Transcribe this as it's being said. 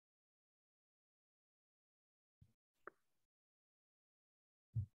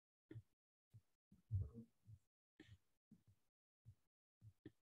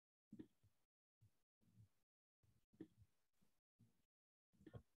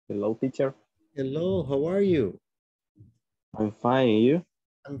Hello, teacher. Hello, how are you? I'm fine. And you?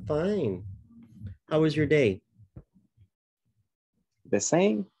 I'm fine. How was your day? The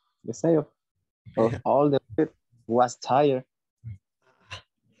same. The same. All the week was tired.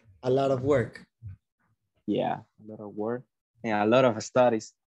 A lot of work. Yeah, a lot of work and a lot of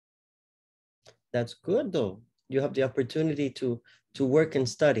studies. That's good though. You have the opportunity to work and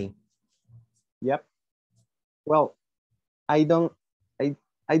study. Yep. Well, I don't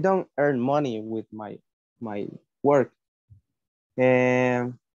I don't earn money with my work,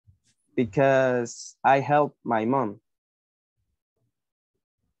 and because I help my mom.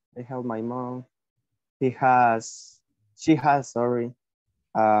 I help my mom. She has sorry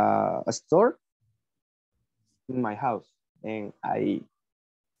a store in my house, and I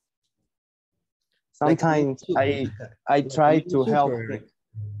Like sometimes I like a try mini to help super, him.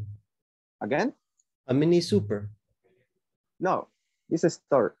 Again? a mini super. No, it's a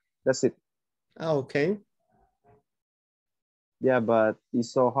store. That's it. Ah, okay. Yeah, but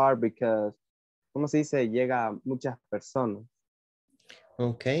it's so hard because, ¿cómo se dice? Llega a muchas personas.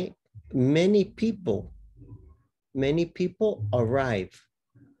 Okay. Many people arrive.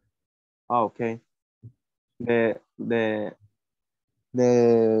 Oh, okay. The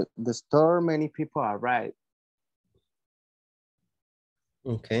store, many people arrive.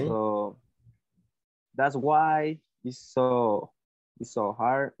 Okay. So that's why it's so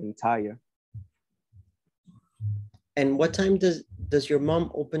hard and tired. And what time does your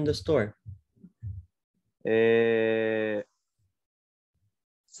mom open the store? 7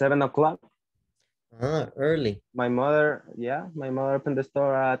 o'clock. Ah, early. My mother opened the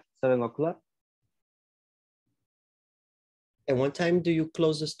store at 7 o'clock. And what time do you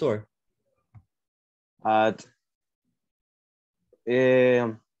close the store? At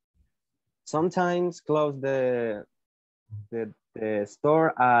sometimes close the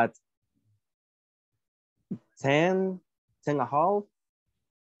store at 10 and a half,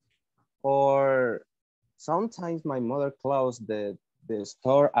 or sometimes my mother closed the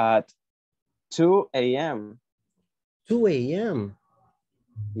store at 2 a.m. 2 a.m.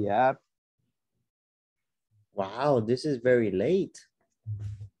 Yeah. Wow, this is very late.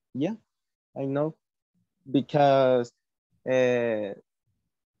 Yeah, I know, because the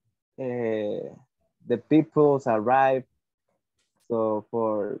peoples arrive so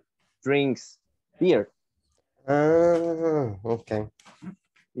for drinks beer. Ah, okay.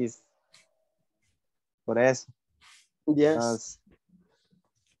 Is por eso. Yes.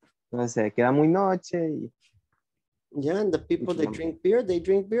 No sé, queda muy noche y Yeah, and the people that drink beer, they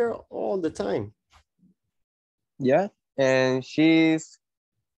drink beer all the time. yeah, and she's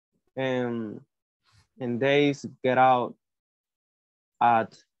and they get out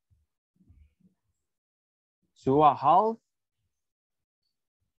at 2:30.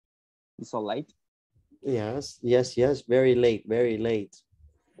 It's so late. Yes, yes, yes, very late, very late.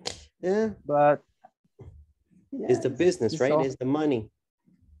 Yeah, but yeah, it's the business, right? So, it's the money.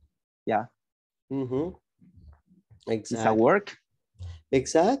 Yeah. Mm-hmm. Exactly. It's a work.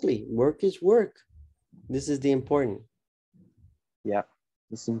 Exactly. Work is work. This is the important. Yeah,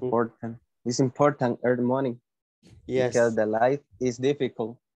 it's important. It's important earn money. Yes. Because the life is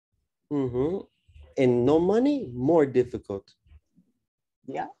difficult. Mm-hmm. And no money, more difficult.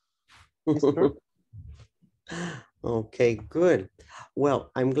 Yeah, it's true. Okay, good.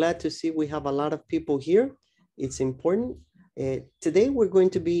 Well, I'm glad to see we have a lot of people here. It's important. Today, we're going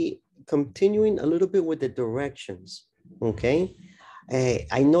to be continuing a little bit with the directions, okay?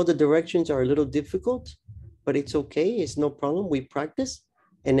 I know the directions are a little difficult, but it's okay. It's no problem. We practice,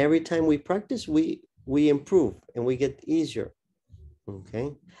 and every time we practice, we improve and we get easier,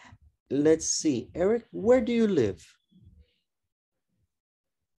 okay? Let's see. Eric, where do you live?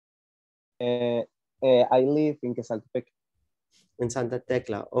 I live in Quesaltepec. In Santa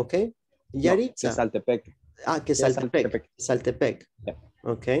Tecla, okay. Yaritza. No, Quesaltepec. Ah, Quesaltepec. Quesaltepec. Yeah.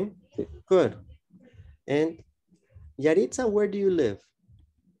 Okay, good. And Yaritza, where do you live?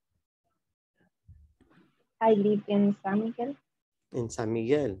 I live in San Miguel. In San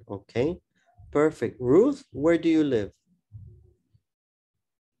Miguel, okay. Perfect. Ruth, where do you live?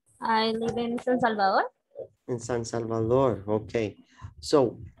 I live in San Salvador. In San Salvador, okay.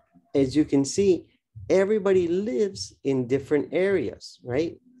 So, as you can see, everybody lives in different areas,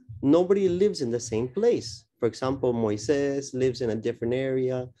 right? Nobody lives in the same place. For example, Moises lives in a different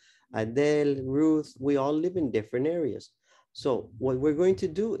area. Adele, Ruth, we all live in different areas. So what we're going to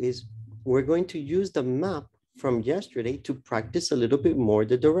do is we're going to use the map from yesterday to practice a little bit more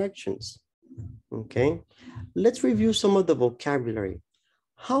the directions, okay? Let's review some of the vocabulary.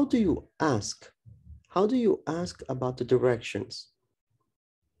 How do you ask? How do you ask about the directions?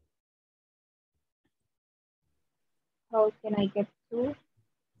 How can I get to?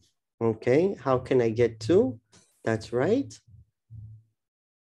 Okay, how can I get to? That's right.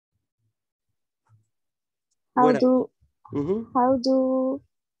 How What do Mhm. how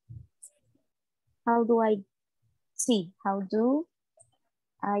do I see? How do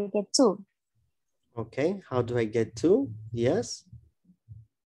I get to? Okay, how do I get to? Yes.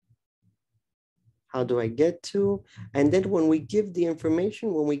 How do I get to? And then when we give the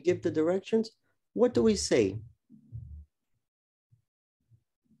information, when we give the directions, what do we say?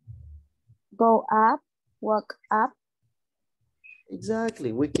 Go up, walk up.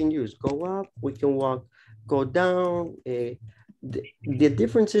 Exactly. We can use go up, we can walk, go down. The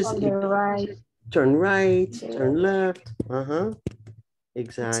difference is On the right. turn right, The, turn left. it's on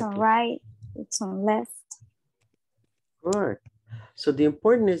Exactly. right. It's on left. Correct. So the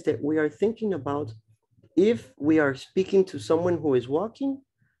important is that we are thinking about if we are speaking to someone who is walking,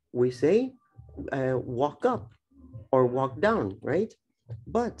 we say walk up or walk down, right?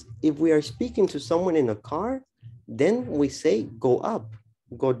 But if we are speaking to someone in a car, then we say go up,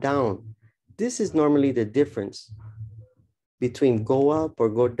 go down. This is normally the difference between go up or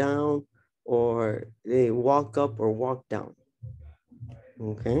go down or walk up or walk down.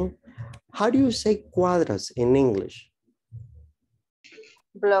 Okay. How do you say cuadras in English?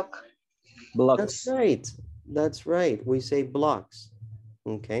 Block. That's Blocks. right. That's right. We say blocks.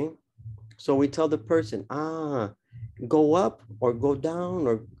 Okay. So we tell the person, go up or go down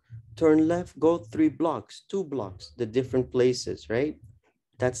or turn left, go 3 blocks, 2 blocks, the different places, right?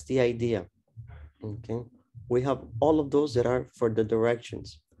 That's the idea. Okay. We have all of those that are for the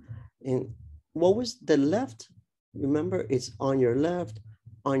directions. And what was the left? Remember, it's on your left,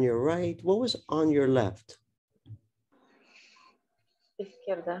 on your right. What was on your left?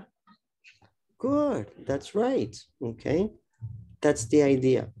 Izquierda. Good, that's right, okay? That's the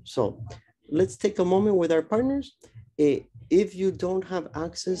idea. So let's take a moment with our partners. If you don't have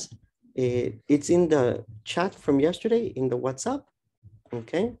access, it's in the chat from yesterday in the WhatsApp,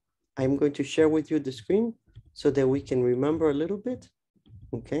 okay? I'm going to share with you the screen so that we can remember a little bit,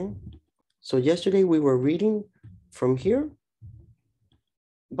 okay? So yesterday we were reading from here,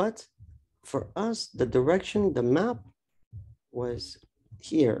 but for us, the direction, the map was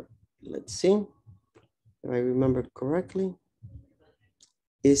here. Let's see if I remember correctly.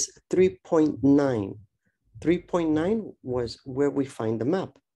 Is 3.9. 3.9 was where we find the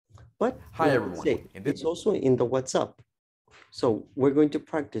map. But hi everyone. It's also in the WhatsApp. So we're going to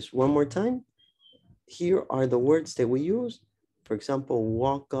practice one more time. Here are the words that we use. For example,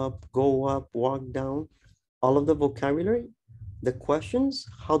 walk up, walk down, all of the vocabulary, the questions,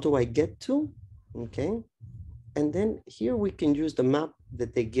 how do I get to, okay? And then here we can use the map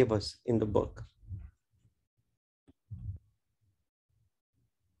that they give us in the book.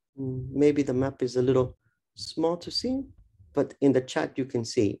 Maybe the map is a little small to see, but in the chat you can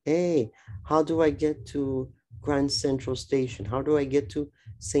see, hey, how do I get to Grand Central Station? How do I get to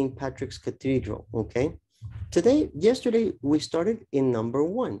St. Patrick's Cathedral? Okay. Yesterday, we started in number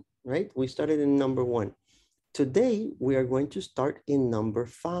 1, right? We started in number 1. Today, we are going to start in number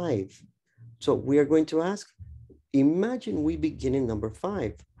 5. So we are going to ask, imagine we begin in number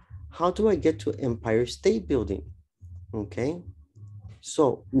 5. How do I get to Empire State Building? Okay.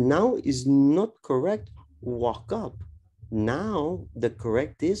 So now is not correct, walk up. Now the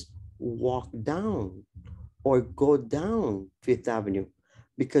correct is walk down or go down Fifth Avenue.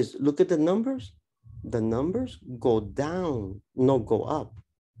 Because look at the numbers go down, no go up.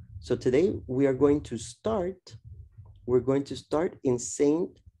 So today we are going to start, in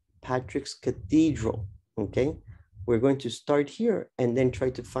St. Patrick's Cathedral, okay? We're going to start here and then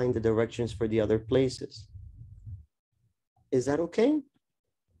try to find the directions for the other places. Is that okay?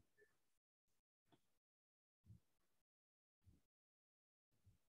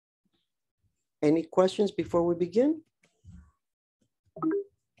 Any questions before we begin?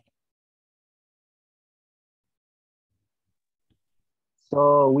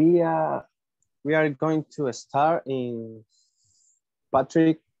 So we are going to start in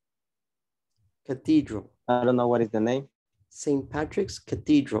Patrick Cathedral. I don't know what is the name. St. Patrick's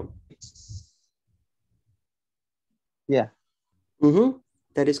Cathedral. Yeah. Mm-hmm.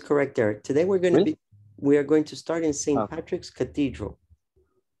 That is correct, Derek. Today we are going to start in St. Okay. Patrick's Cathedral.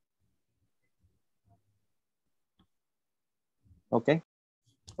 Okay.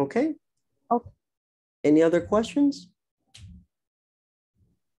 Okay. Okay. Any other questions?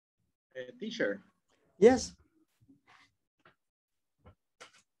 Teacher. Yes.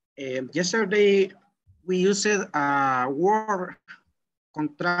 Yesterday, we used a word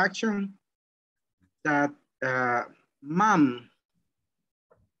contraction that ma'am.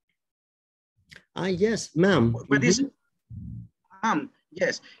 Yes, ma'am. What is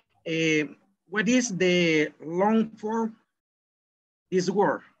Yes. What is the long form? This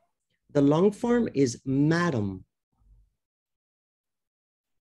word. The long form is madam.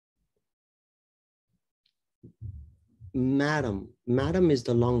 Madam. Madam is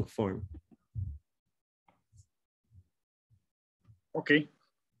the long form. Okay.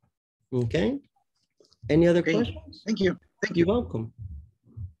 Okay. Any other Okay. questions? Thank you. Thank You're you. welcome.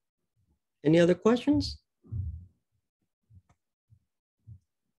 Any other questions?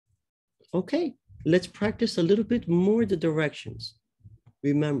 Okay, let's practice a little bit more the directions.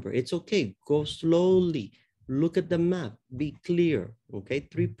 Remember, it's okay, go slowly. Look at the map, be clear, okay?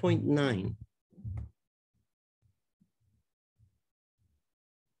 3.9.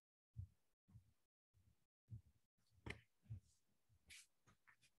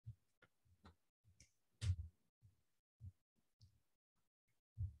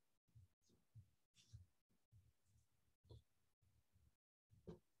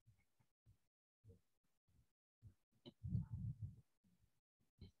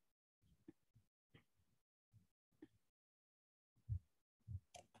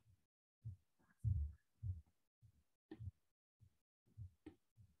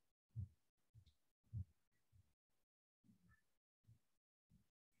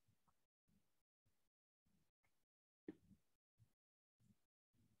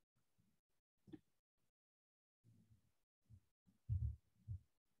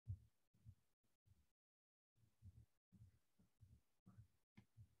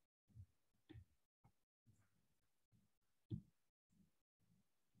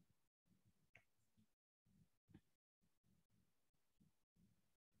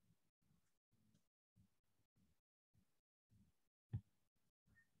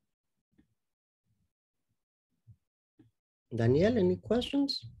 Daniel, any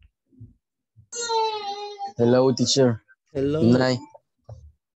questions? Hello, teacher. Hello. Good night.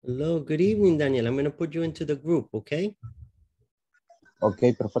 Hello, good evening, Daniel. I'm gonna put you into the group, okay?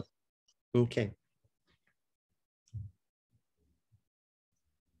 Okay, perfect. Okay.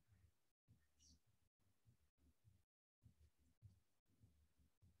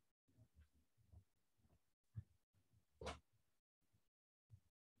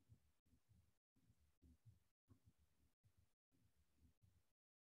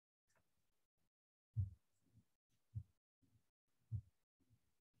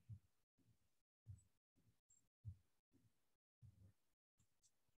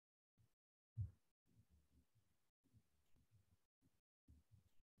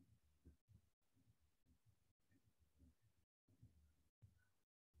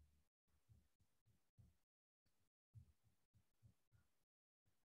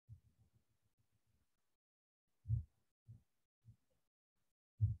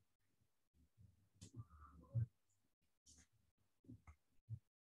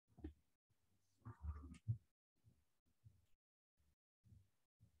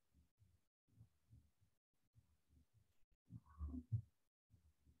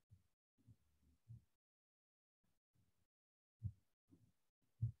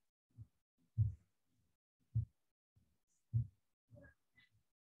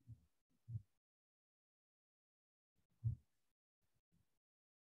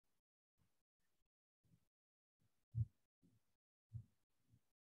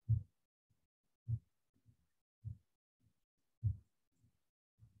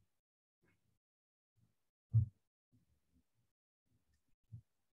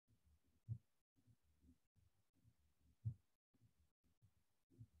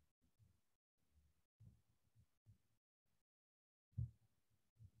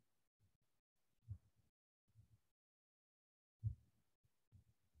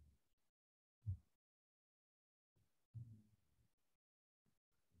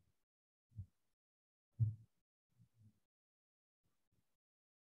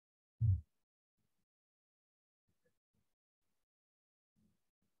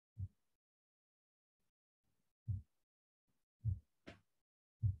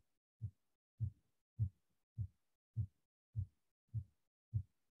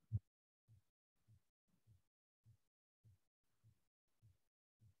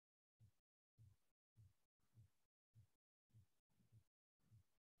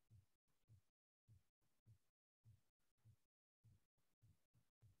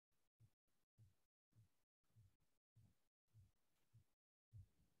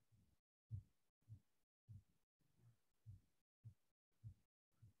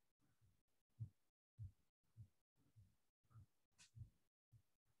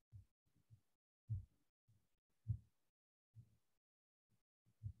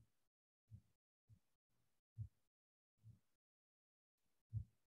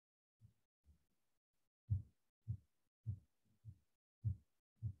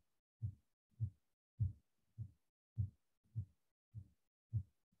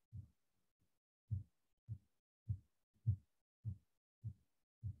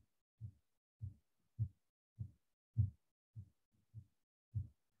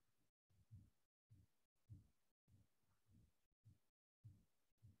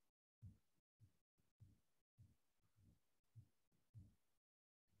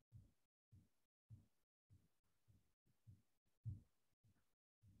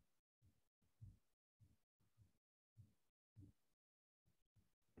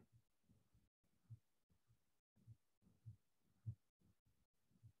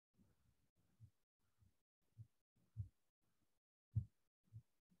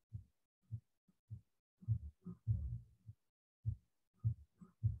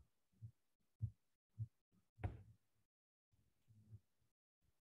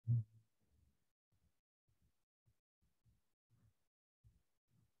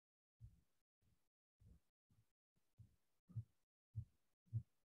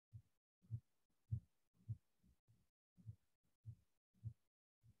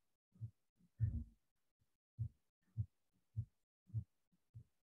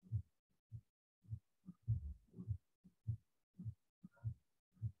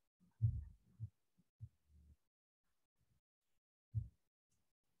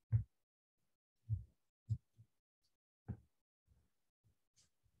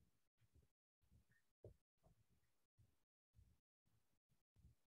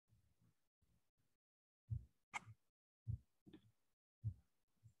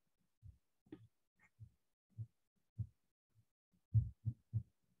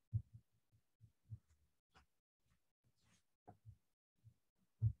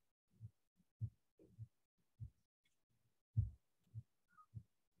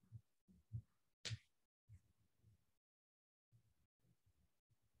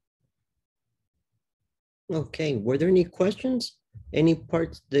 Okay, were there any questions? Any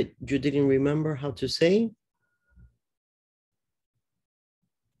parts that you didn't remember how to say?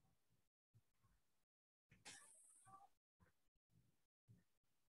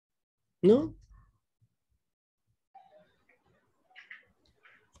 No?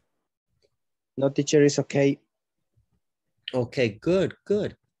 No, teacher, is okay. Okay, good,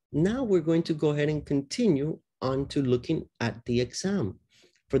 good. Now we're going to go ahead and continue on to looking at the exam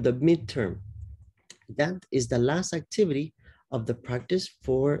for the midterm. That is the last activity of the practice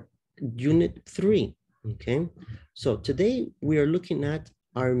for unit 3, okay? So today we are looking at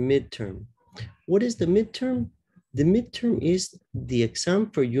our midterm. What is the midterm? The midterm is the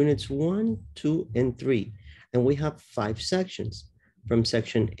exam for units 1, 2, and 3. And we have 5 sections from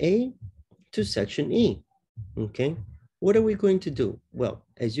section A to section E, okay? What are we going to do? Well,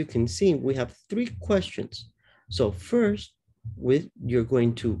 as you can see, we have 3 questions. So first, you're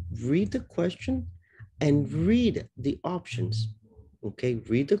going to read the question and read the options, okay?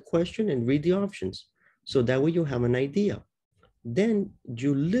 Read the question and read the options. So that way you have an idea. Then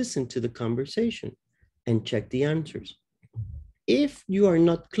you listen to the conversation and check the answers. If you are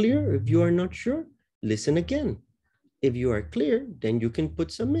not clear, if you are not sure, listen again. If you are clear, then you can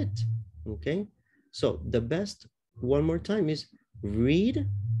put submit, okay? So the best, one more time, is read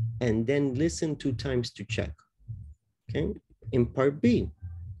and then listen 2 times to check, okay? In part B,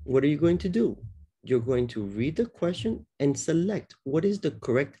 what are you going to do? You're going to read the question and select what is the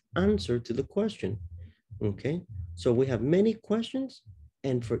correct answer to the question, okay? So we have many questions,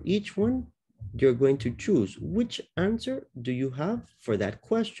 and for each one, you're going to choose which answer do you have for that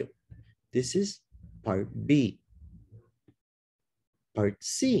question. This is part B. Part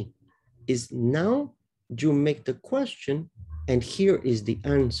C is now you make the question and here is the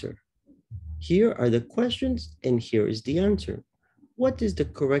answer. Here are the questions and here is the answer. What is the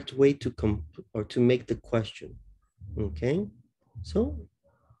correct way to make the question? Okay, so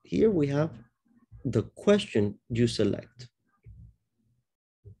here we have the question you select.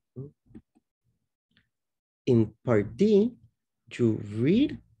 In part D, you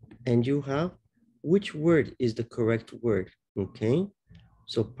read and you have which word is the correct word, okay?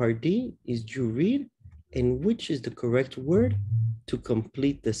 So part D is you read and which is the correct word to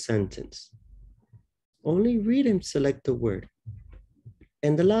complete the sentence. Only read and select the word.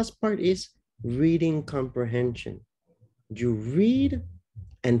 And the last part is reading comprehension. You read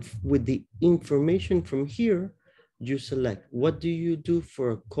and with the information from here, you select what do you do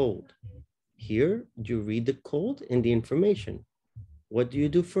for a cold? Here, you read the cold and the information. What do you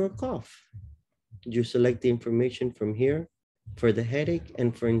do for a cough? You select the information from here for the headache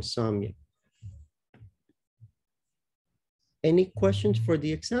and for insomnia. Any questions for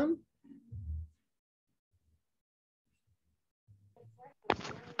the exam?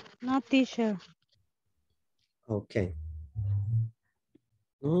 No, teacher. Okay.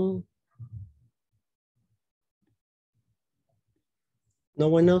 No. No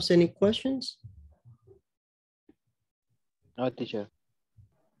one else, any questions? No, teacher.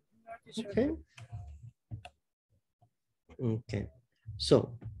 Okay. Okay.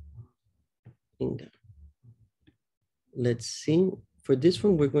 So, let's see. For this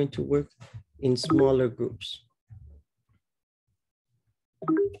one, we're going to work in smaller groups.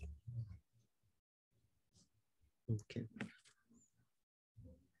 Okay.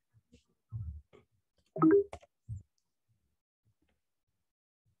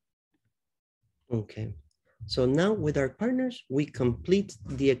 Okay. So now with our partners, we complete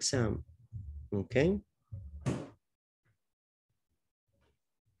the exam. Okay.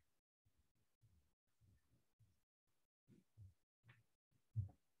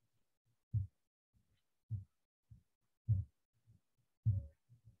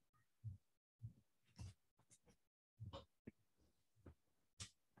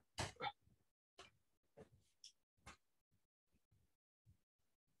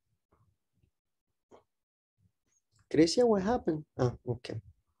 Tricia, what happened? Ah, okay.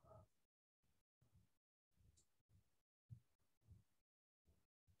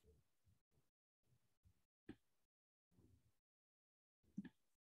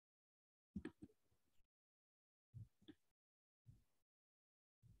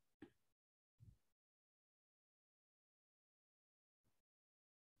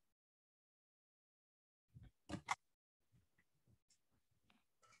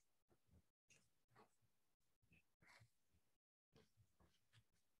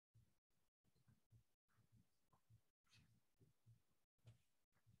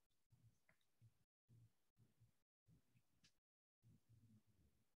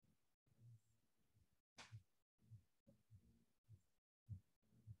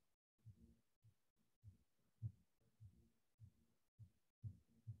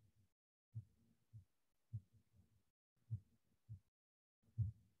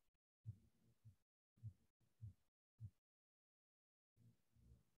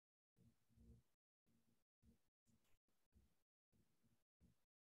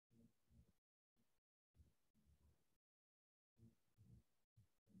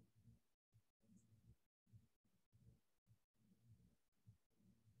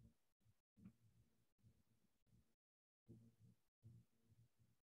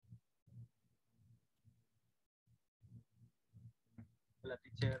 la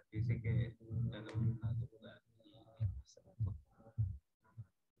teacher dice que tenemos una duda y hace rato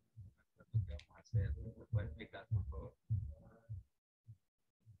qué vamos a hacer. ¿Me puede explicar, por favor?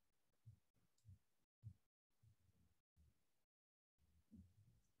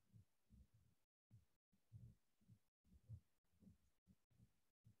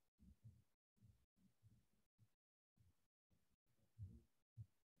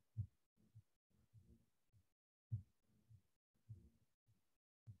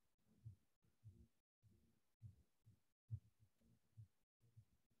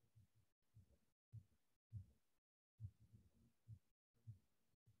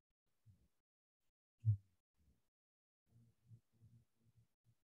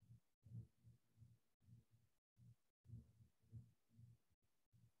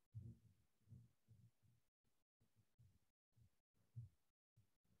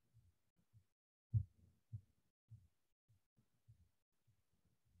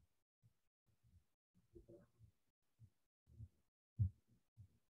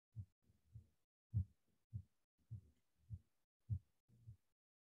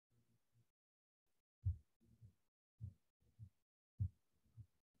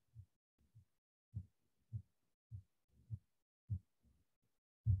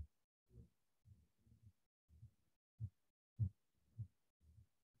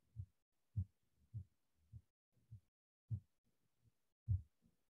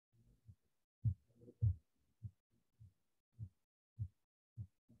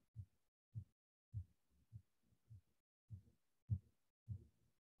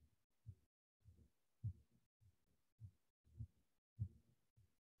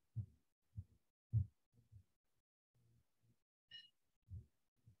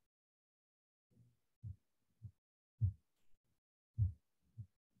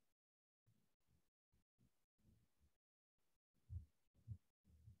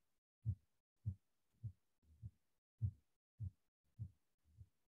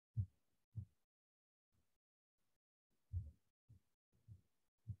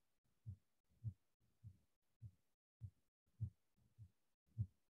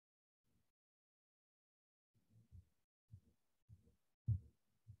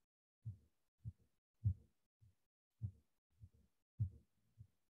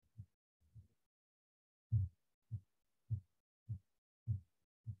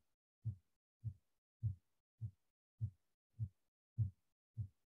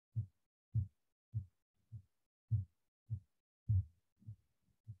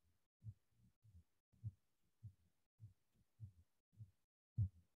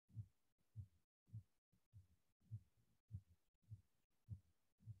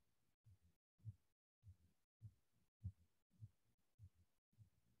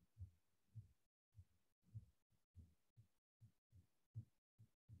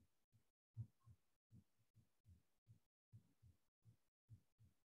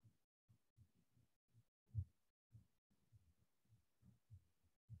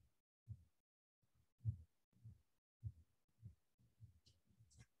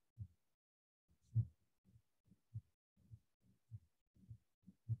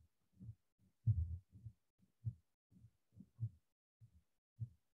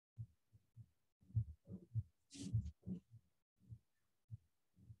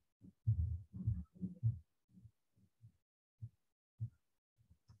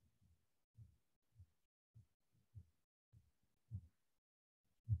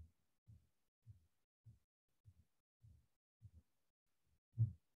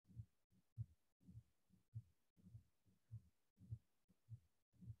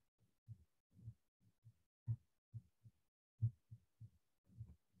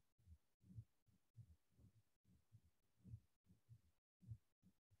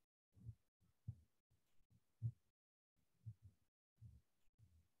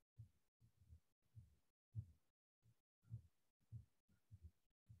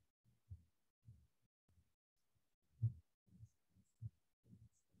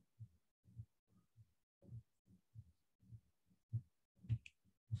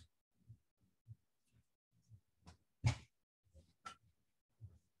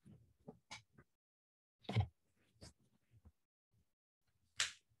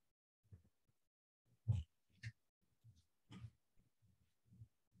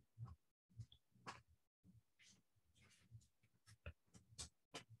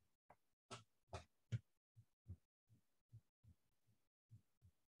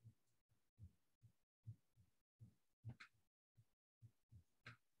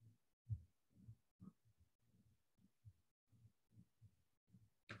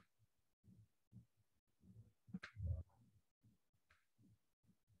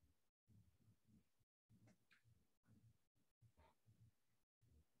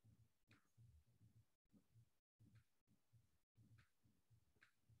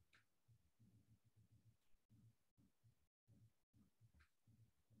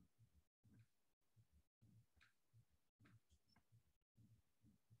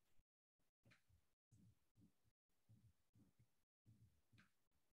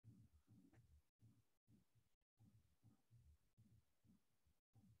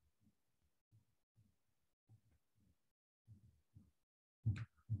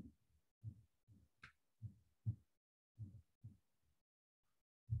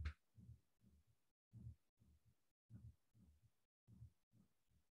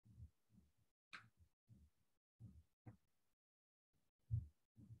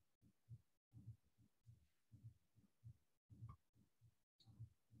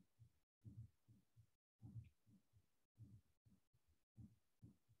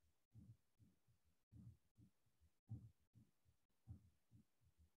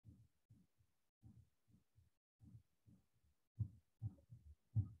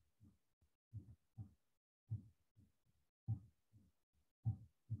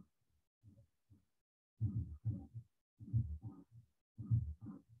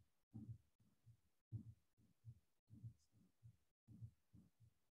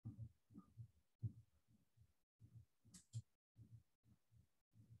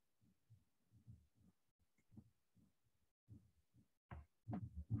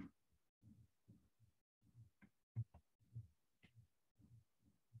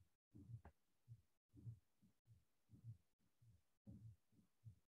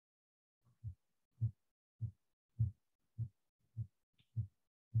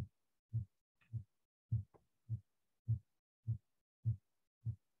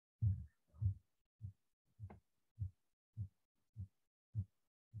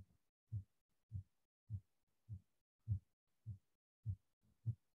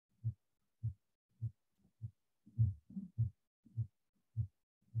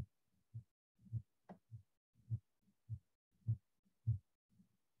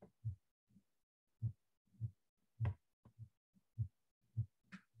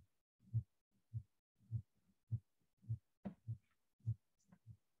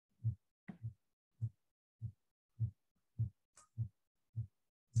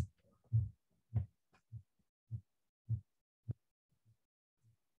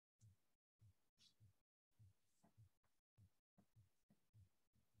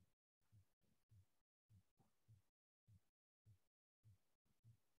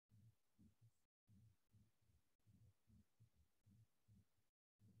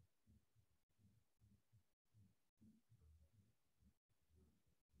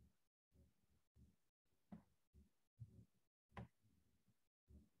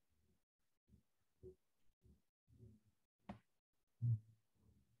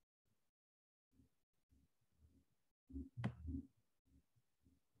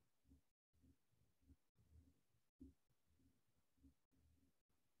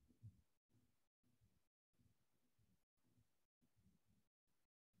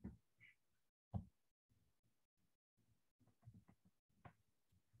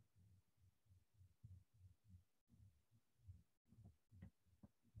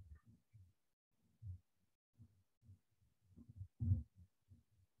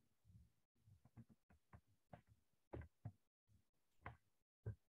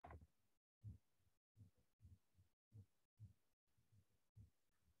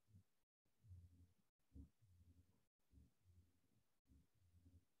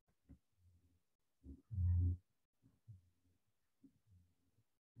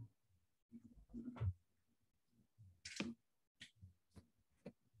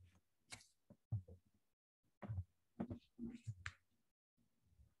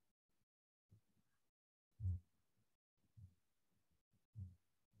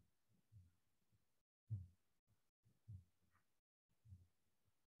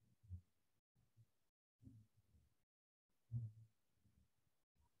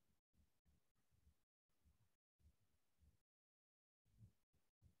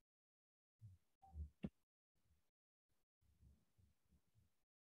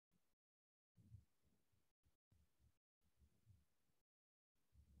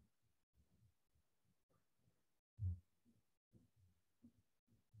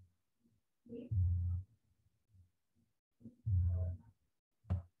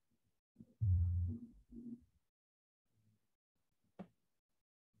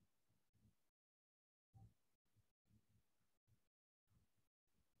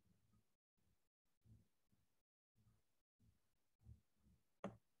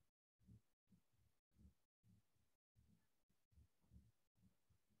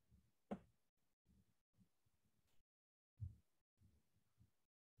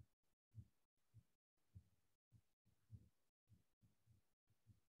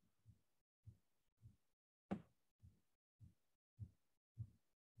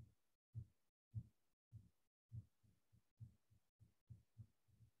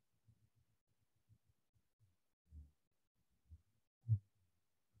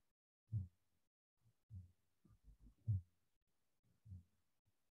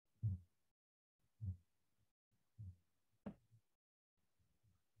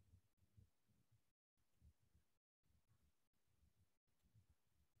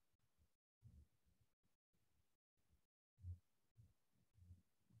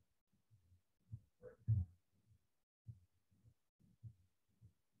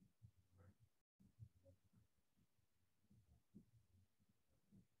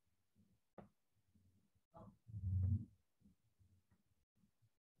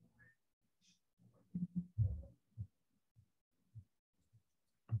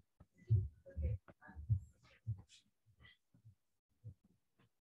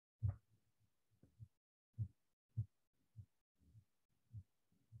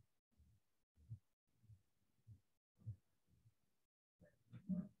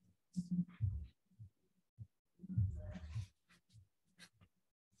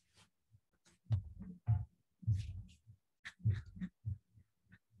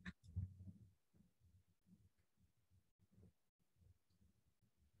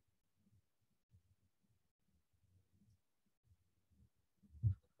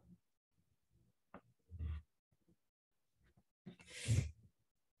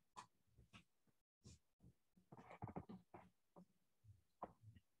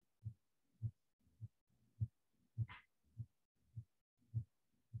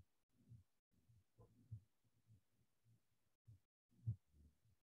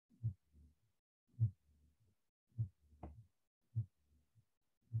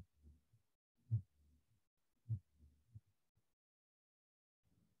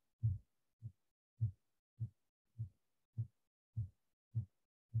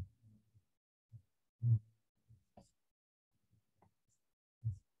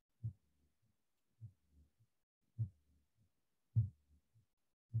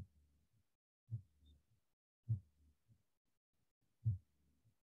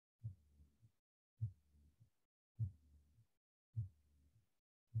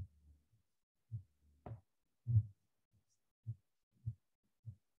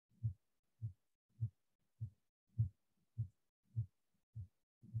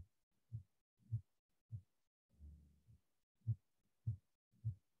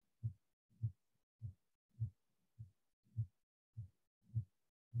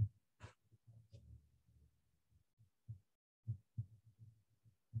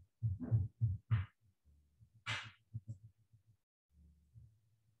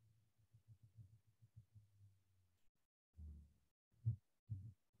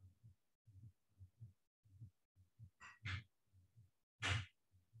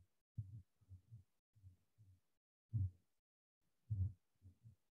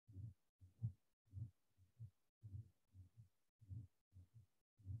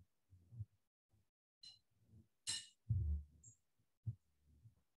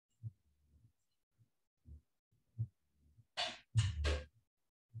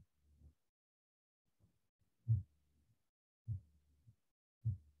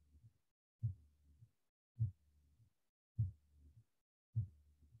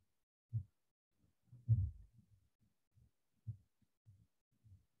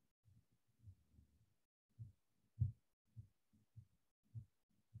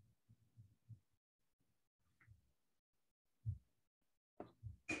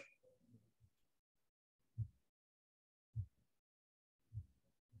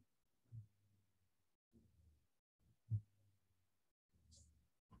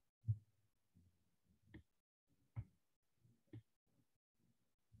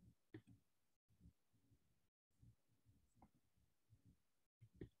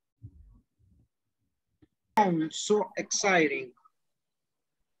 So exciting.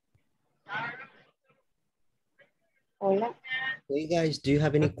 Hola. Hey guys, do you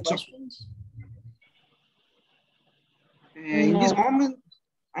have any questions? In this No. moment,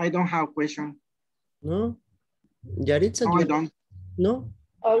 I don't have question. No? Yaritza, No, do I you- don't. No?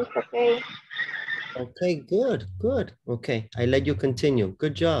 Oh, it's okay. Okay, good, good. Okay, I let you continue.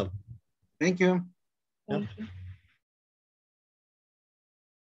 Good job. Thank you. Yep. Thank you.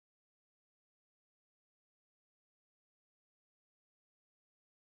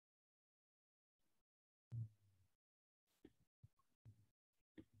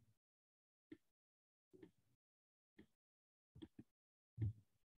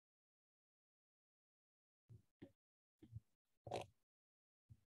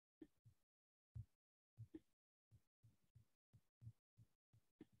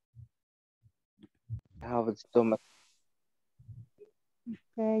 I have a stomach.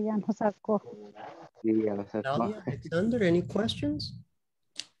 Que ya nos sacó. Sí, ya lo sé. Claudia, Alexander, any questions?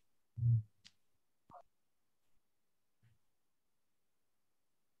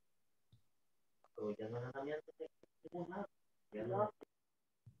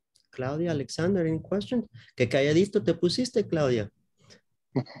 Claudia, Alexander, any questions? Qué calladito te pusiste, Claudia.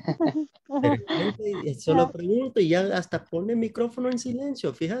 De repente, solo pregunto y ya hasta pone el micrófono en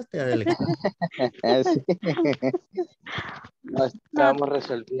silencio. Fíjate, Alexander. Sí. No estamos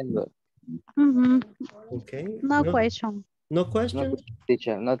resolviendo. Okay. No No, question. no No, questions?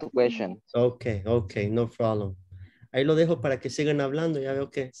 teacher, not a question. Okay, okay, no problem. Ahí lo dejo para que sigan hablando. Ya veo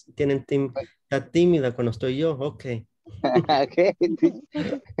que tienen está tímida cuando estoy yo. Okay, Okay.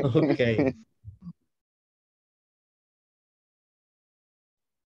 okay.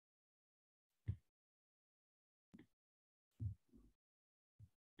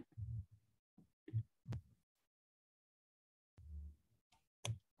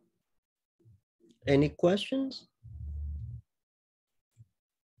 Any questions?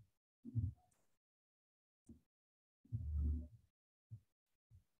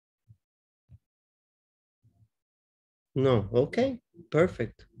 No, okay,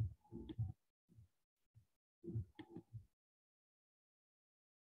 perfect.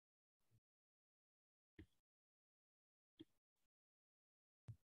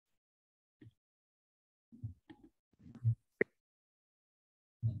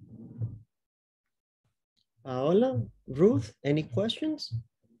 Paola, Ruth, any questions?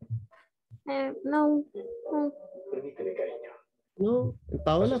 No. No,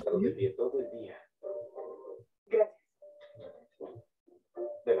 Paola.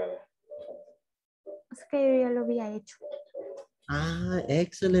 Es que yo ya lo había hecho. Ah,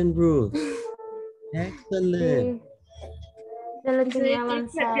 excellent, Ruth. Excellent. Sí. Ya lo tenía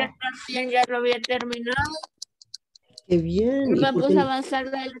avanzado. También ya lo había terminado. Qué bien. ¿Y por Vamos qué a no? avanzar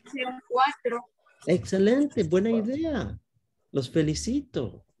la lección 4. Excelente, buena idea. Los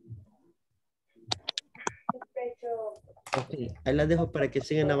felicito. Ok, ahí la dejo para que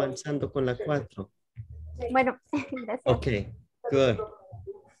sigan avanzando con la 4. Bueno, gracias. Ok, good.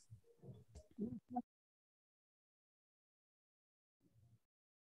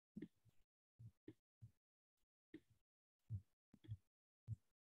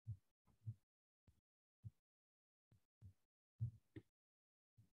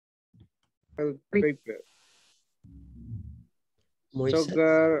 Paper. Moisés,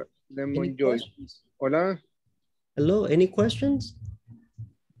 Soccer, any Lemon Joy. questions? Hola. Hello, any questions?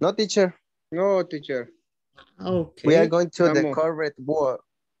 No, teacher. No, teacher. Okay. We are going to the Vamos. correct word,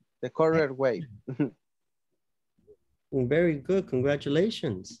 the correct way. Very good,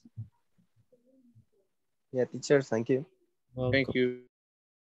 congratulations. Yeah, teacher, thank you. Welcome. Thank you.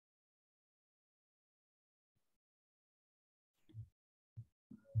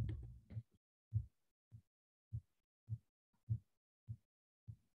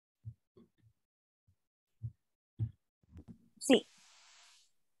 Sí,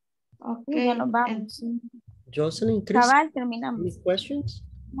 Okay. ya nos vamos. Jocelyn, Chris, Cabal, terminamos. any questions?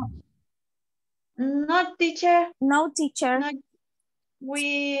 No, teacher. No, teacher. No,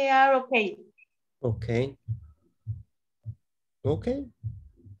 we are okay. Okay. Okay.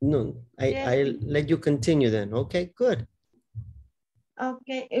 No, Yes. I'll let you continue then. Okay, good.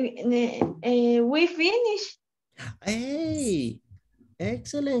 Okay. We finished. Hey,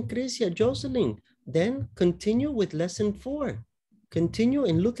 excellent, Chrisia, Jocelyn. Then continue with lesson 4. Continue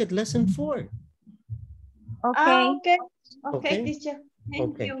and look at lesson 4. Okay. Okay. Okay. Okay, teacher. Thank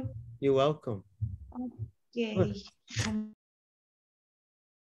Okay. you. You're welcome. Okay. Good.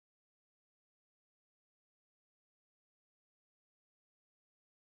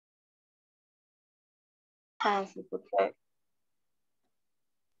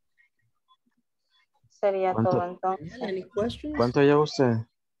 Sería ¿Cuánto? todo entonces. Any questions? ¿Cuánto lleva usted?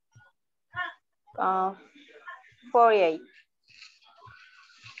 48.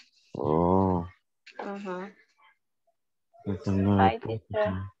 Oh, Ajá. Hi, teacher.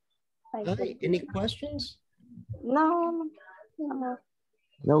 Hi, Hi, teacher. any questions? No, no.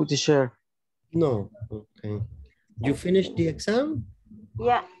 No, teacher. No, okay. You finished the exam?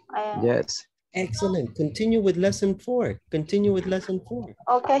 Yeah. Yes. Excellent. Continue with lesson 4. Continue with lesson 4.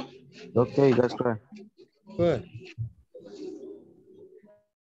 Okay. Okay, that's correct. Good.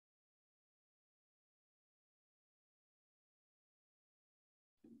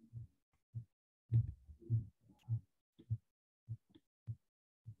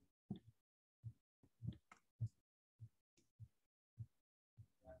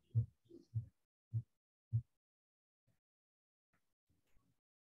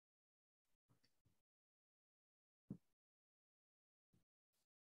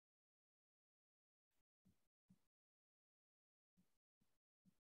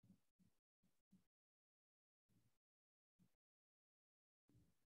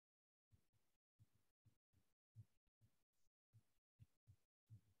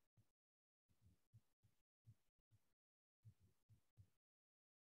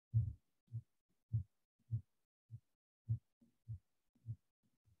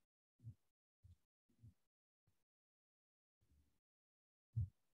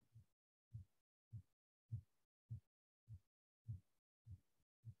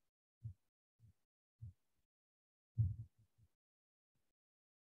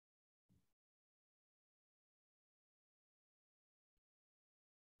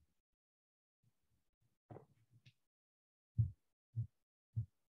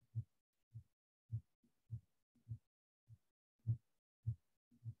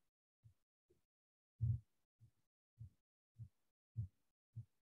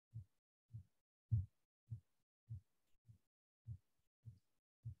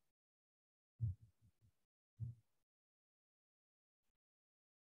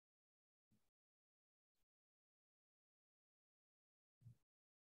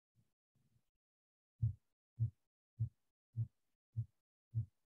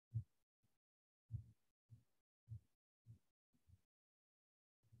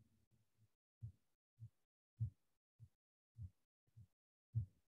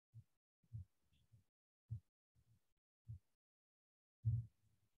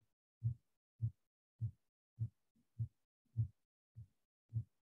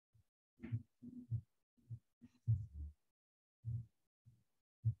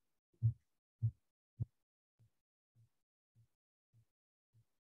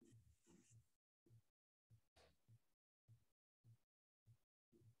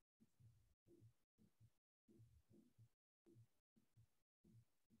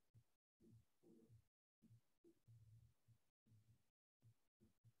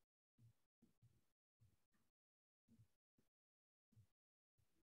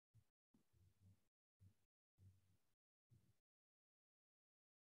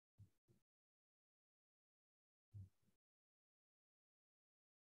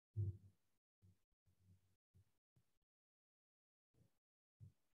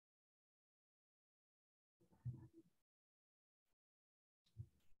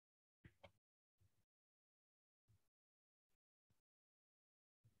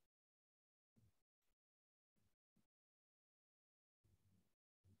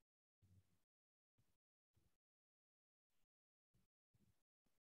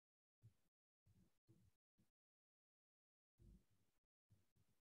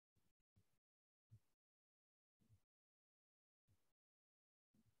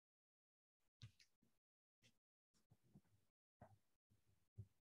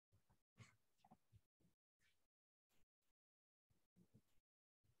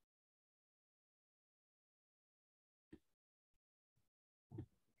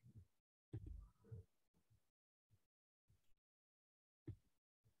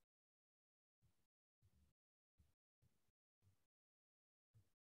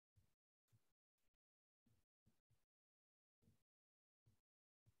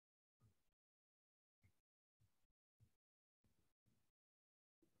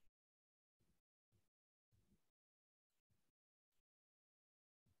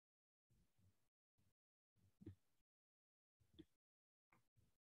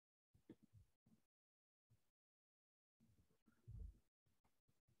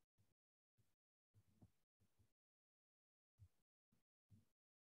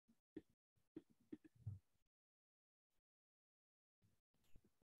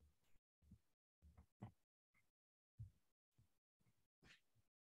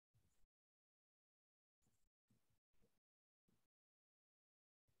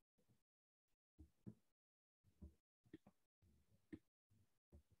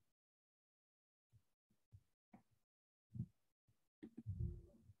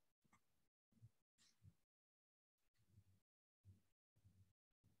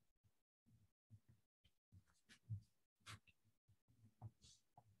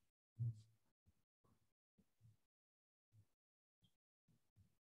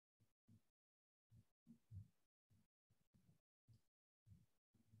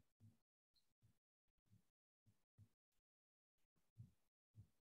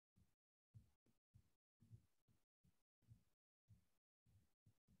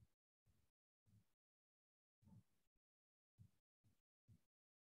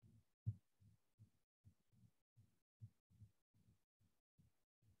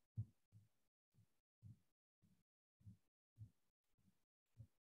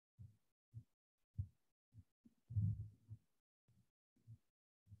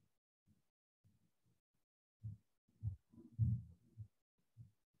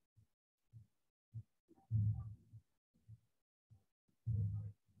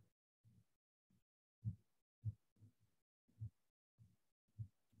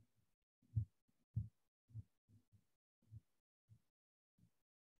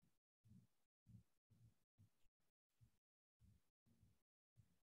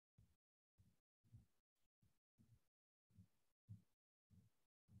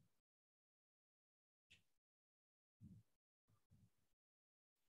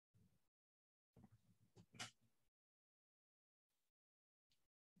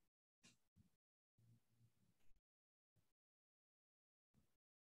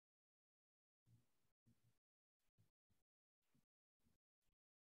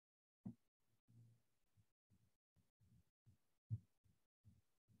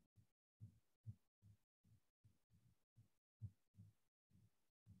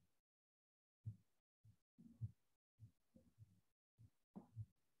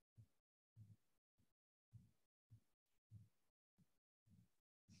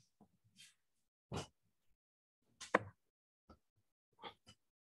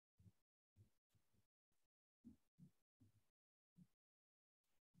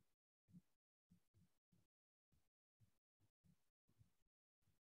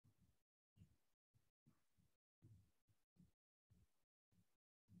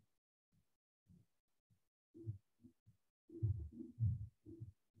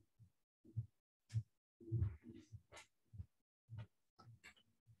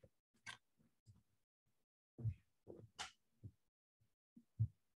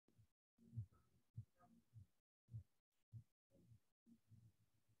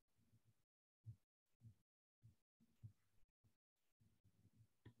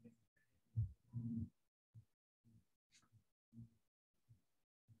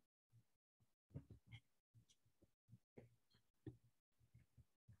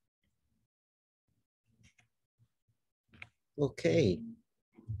 Okay.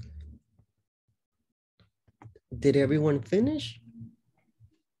 Did everyone finish?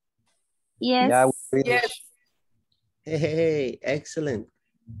 Yes. Yeah, we finish Hey, excellent.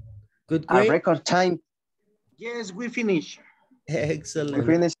 Good a grade? record time. Yes, we finish. We Excellent.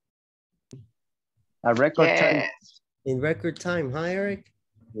 finish a record time. In record time, huh, Eric?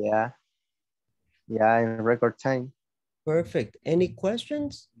 Yeah. Yeah, in record time. Perfect. Any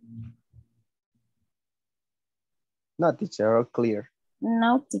questions? No, teacher, all clear.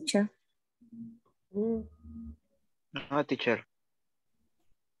 No, teacher. Mm, No, teacher.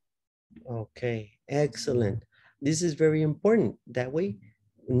 okay, excellent. This is very important. That way,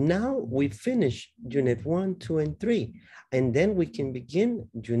 now we finish unit 1, 2, and 3, and then we can begin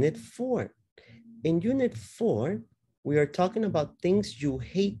unit 4. In unit 4, we are talking about things you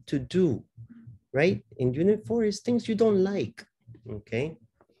hate to do, right? In unit 4 is things you don't like, okay?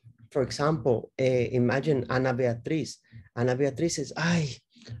 For example, imagine Ana Beatriz. Ana Beatriz says, I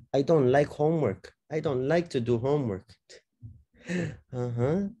don't like homework. I don't like to do homework.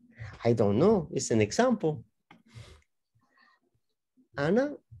 I don't know. It's an example.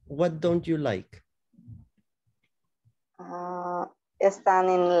 Ana, what don't you like? Están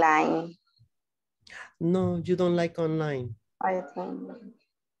in line. No, you don't like online. I think.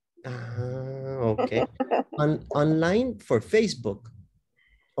 Okay. Online for Facebook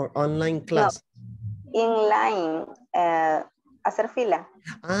or online class? No, in line. Hacer fila.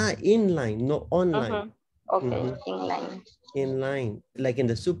 Inline, no online. Okay, in line. Inline, like in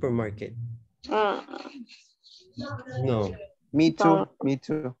the supermarket. No. Me too. Me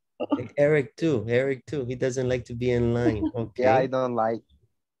too. Eric too. Eric too. He doesn't like to be in line. Okay. Yeah, I don't like.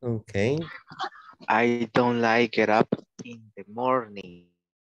 Okay. I don't like get up in the morning.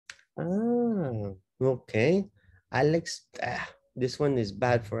 Okay. Alex, this one is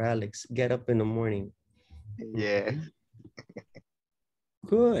bad for Alex. Get up in the morning. Yeah.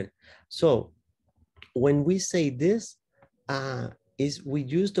 Good. So when we say this, we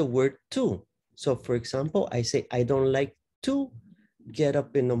use the word to. So for example, I say, I don't like to get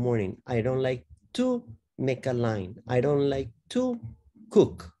up in the morning. I don't like to make a line. I don't like to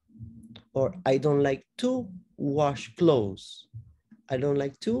cook. Or I don't like to wash clothes. I don't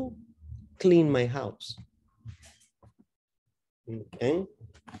like to clean my house. Okay.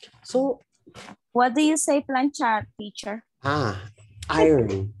 So. What do you say planchar, teacher?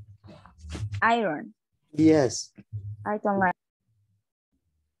 Iron. Iron. Yes. I don't like.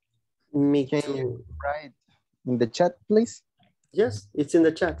 Me Can too. you write in the chat, please? Yes, it's in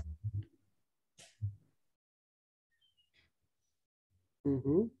the chat.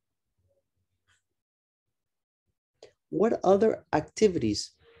 What other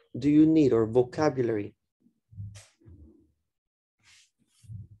activities do you need or vocabulary?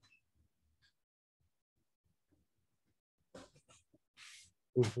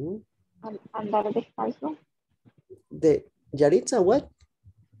 Andar descalzo. De Yaritza, what?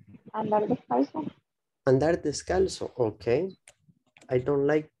 Andar descalzo. Andar descalzo, okay. I don't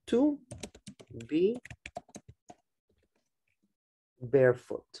like to be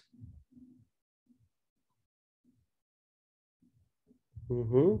barefoot.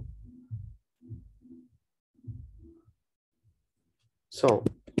 So,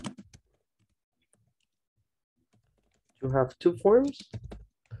 you have two forms.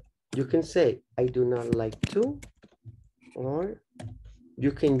 You can say, I do not like to, or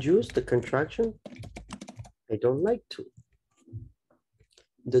you can use the contraction, I don't like to.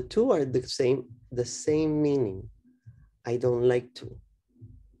 The two are the same meaning. I don't like to.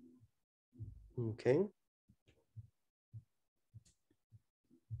 Okay.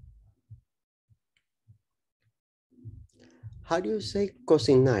 How do you say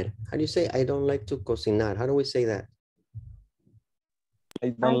cocinar? How do you say I don't like to cocinar? How do we say that? I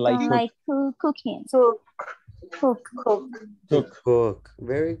don't like cooking. Cook.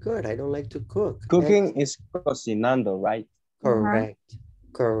 Very good. I don't like to cook. Cooking is cocinando, right? Correct.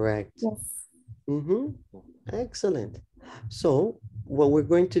 Correct. Yes. Excellent. So what we're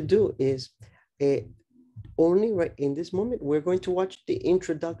going to do is only right in this moment, we're going to watch the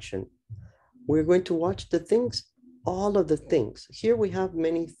introduction. We're going to watch the things, all of the things. Here we have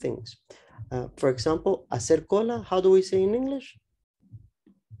many things. For example, hacer cola, how do we say in English?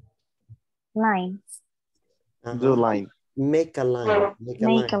 Line. Do line. Make a line.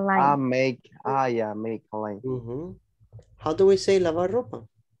 Make a line. Make a line. How do we say lavar ropa?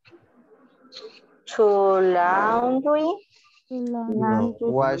 To laundry. No.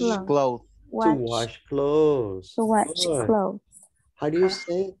 Wash clothes. To wash clothes. To wash clothes. How do you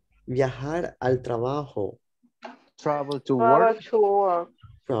say viajar al trabajo? Travel to work.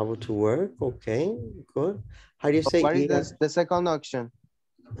 Travel to work. Okay, good. How do you say? What is Ir a- the second option?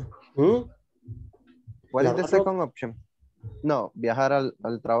 Hmm? What is the Lavar second ropa. option? No, viajar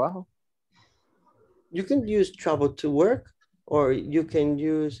al trabajo. You can use travel to work, or you can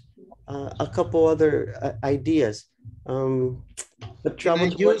use a couple other ideas. But travel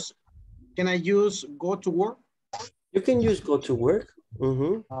to work, Can I use go to work? you can use go to work.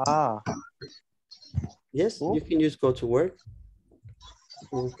 Mhm. Ah, Yes, cool. you can use go to work.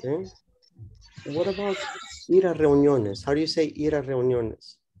 Okay. What about ir a reuniones? How do you say ir a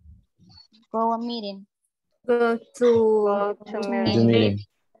reuniones? Go a meeting. Go to Go to meeting.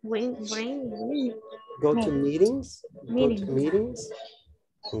 bring. Go to Meeting. meetings? Go to Meeting. meetings?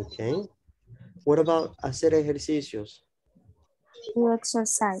 Okay. What about hacer ejercicios? Do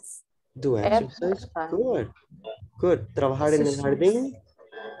exercise. Do exercise? Exercise. Good. Good. Trabajar en el jardín?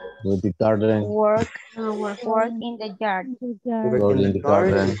 Go to garden. Work Work in the yard. Work Go in in the the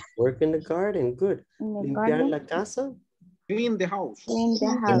garden. garden. Work in the garden. Good. In the Limpiar garden. la casa? Clean the house. Clean the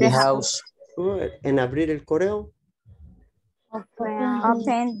In the house. house. Good. En abrir el correo?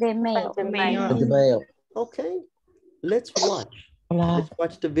 Open the mail. The mail. In the mail. Okay. Let's watch. Let's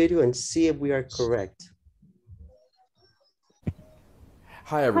watch the video and see if we are correct.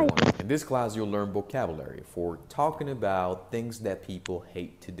 Hi everyone. In this class you'll learn vocabulary for talking about things that people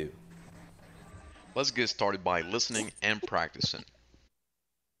hate to do. Let's get started by listening and practicing.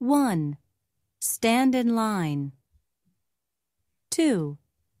 1. Stand in line. 2.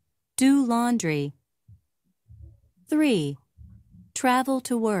 Do laundry. 3. Travel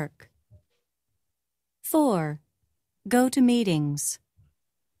to work. 4. Go to meetings.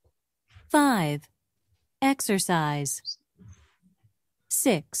 5. Exercise.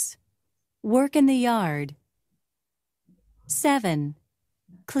 6. Work in the yard. 7.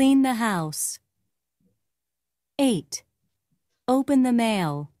 Clean the house. 8. Open the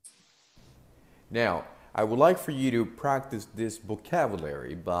mail. Now, I would like for you to practice this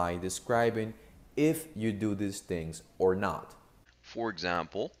vocabulary by describing if you do these things or not. For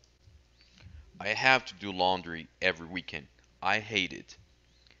example, I have to do laundry every weekend. I hate it.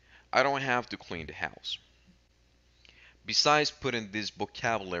 I don't have to clean the house. Besides putting this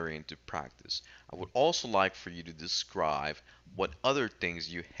vocabulary into practice, I would also like for you to describe what other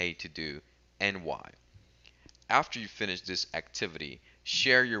things you hate to do and why. After you finish this activity,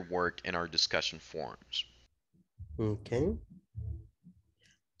 share your work in our discussion forums. Okay.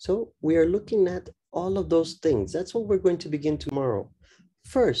 So we are looking at all of those things. That's what we're going to begin tomorrow.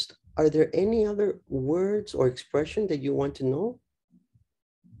 First, are there any other words or expression that you want to know?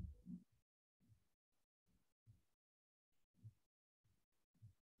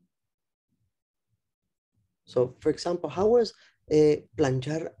 So, for example, how was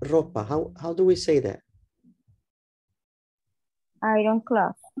planchar ropa? How do we say that? Iron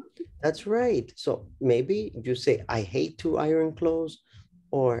cloth. That's right. So maybe you say, I hate to iron clothes,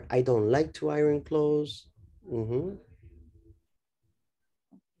 or I don't like to iron clothes.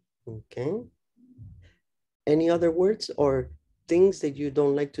 Okay. Any other words or things that you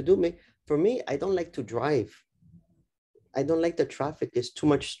don't like to do? For me, I don't like to drive. I don't like the traffic. It's too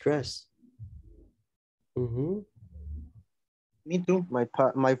much stress. Me too.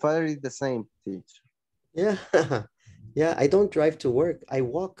 My father is the same, teacher. Yeah. Yeah, I don't drive to work. I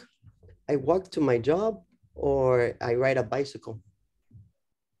walk. I walk to my job, or I ride a bicycle.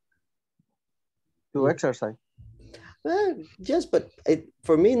 To exercise. Yes, but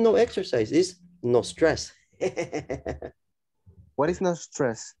for me, no exercise is no stress. What is no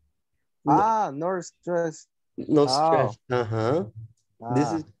stress? No, no stress. no stress.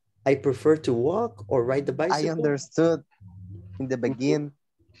 This is, I prefer to walk or ride the bicycle. I understood in the beginning.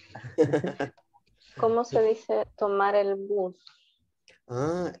 ¿Cómo se dice tomar el bus?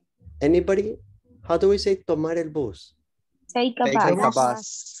 Anybody? How do we say tomar el bus? Take a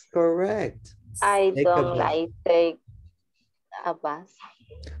bus. Correct. I Take a don't bus. like take a bus.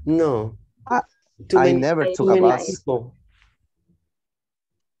 No. I never took a bus. People.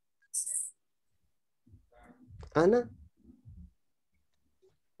 Anna?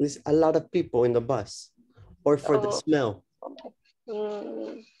 There's a lot of people in the bus, or for the smell.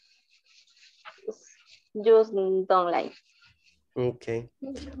 Just don't like. Okay.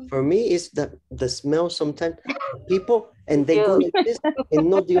 For me, it's the smell sometimes. People, and they go like this and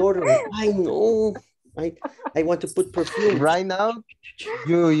not the order. I know. I want to put perfume. Right now,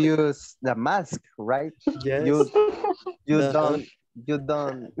 you use the mask, right? Yes. You don't you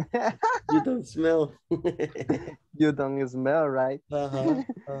don't smell. You don't smell, right?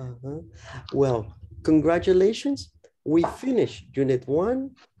 Well, congratulations. We finished Unit 1,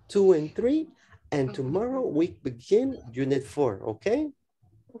 2, and 3. And tomorrow we begin Unit 4, okay?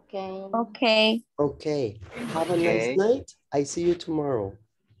 Okay. Okay. Okay. Have a nice night. I see you tomorrow.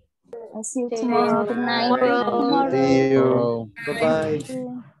 I'll see you See tomorrow. you. Good night. Tomorrow. See you. Tomorrow. Bye-bye. Thank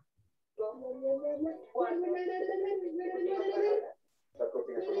you.